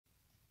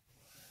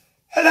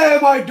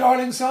Hello, my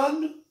darling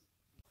son.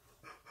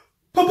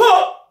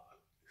 Papa,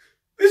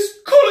 this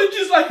college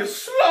is like a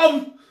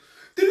slum.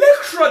 The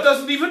lecturer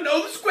doesn't even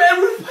know the square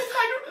root of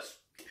Pythagoras.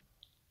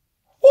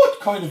 What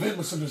kind of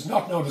imbecile does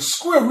not know the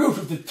square root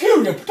of the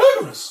theory of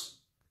Pythagoras?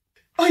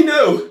 I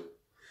know.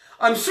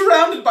 I'm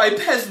surrounded by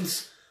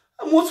peasants.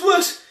 And what's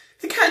worse,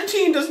 the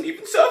canteen doesn't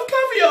even serve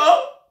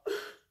caviar.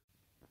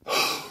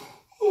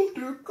 Oh,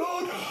 dear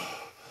God.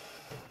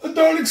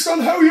 Darling son,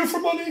 how are you for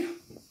money?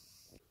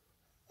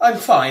 I'm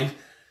fine.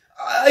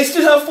 I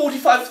still have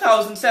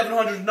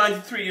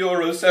 45,793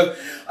 euros, so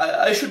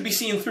I should be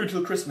seeing through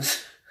till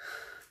Christmas.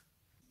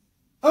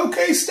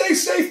 Okay, stay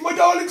safe, my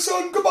darling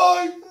son.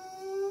 Goodbye.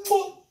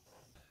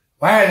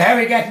 Well, how are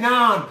we getting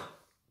on?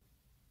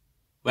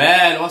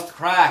 Well, what's the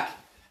crack?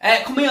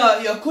 Come here,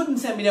 you couldn't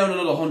send me down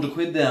another 100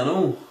 quid there,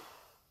 no?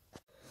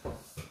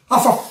 Oh,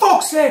 for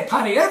fuck's sake,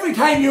 Paddy, every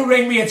time you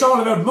ring me it's all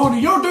about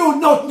money. You're doing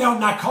nothing down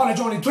in that college,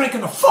 only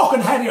drinking the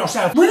fucking head of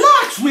yourself.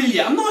 Relax, will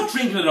you? I'm not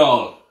drinking at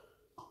all.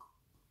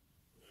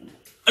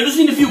 I just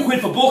need a few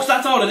quid for books,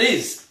 that's all it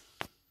is.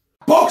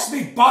 Books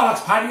me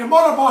bollocks, Paddy. Your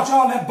mother bought you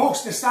all them books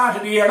at the start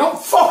of the year. Don't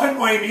fucking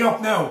wind me up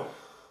now.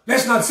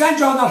 Listen, I'll send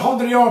you on that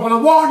 €100, but I'll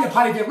warn you,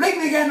 Paddy, if you ring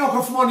me again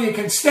looking for money, you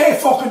can stay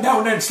fucking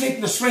down there and sleep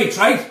in the streets,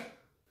 right?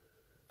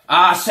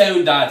 Ah,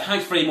 sound, Dad.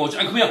 Thanks very much.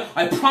 And come here,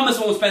 I promise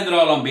I won't spend it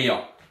all on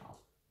beer.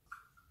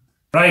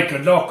 Right,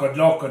 good luck, good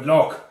luck, good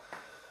luck.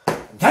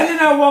 I'm telling you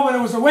now, woman,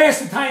 it was a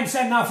waste of time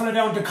sending that fella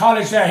down to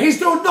college there. He's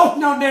doing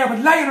nothing down there but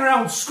lying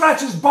around,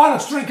 scratching his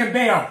bollocks, drinking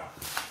beer.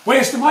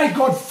 Wasting my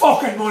good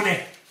fucking money.